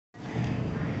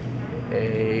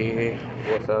Hey,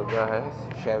 what's up, guys?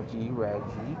 Chef G, Rad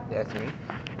G, that's me.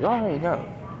 You already know.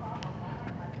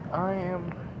 I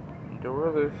am the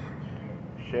realest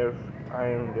chef. I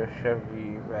am the Chef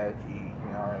G, Rad G.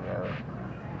 You already know.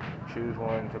 Choose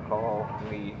one to call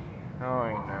me. I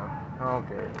already know. I don't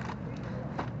care.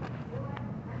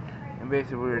 And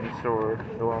basically, we're in the store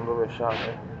doing a little bit of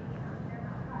shopping.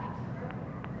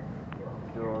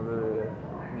 Doing a little,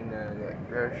 that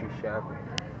grocery shopping.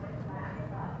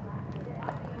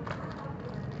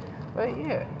 But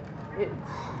yeah, it's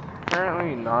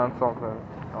currently 9 something,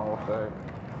 I will say.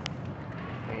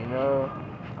 And I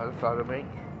decided to make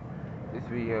this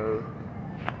video to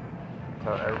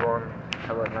tell everyone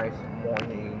have a nice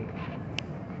morning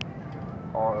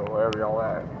or wherever y'all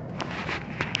at.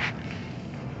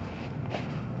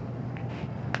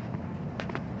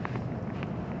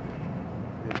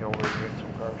 Get over and get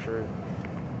some groceries.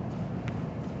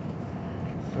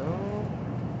 So,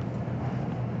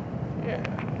 yeah.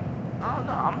 I don't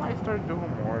know, I might start doing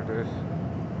more of this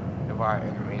in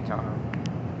the meantime.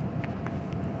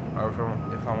 Or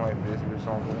if I'm like busy or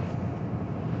something.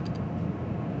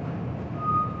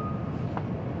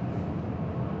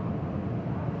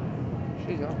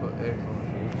 Shit, y'all put eggs on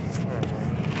shit.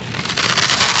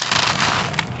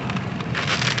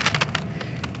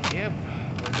 Yep.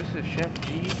 Well, this is Chef G,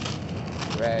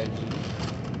 Rad G.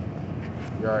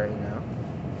 You already know.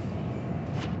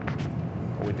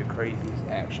 With the craziest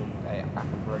action that I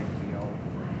can bring to y'all.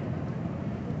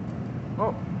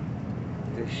 Oh,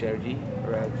 this is Chef G,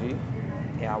 Rad G.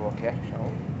 And I will catch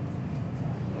y'all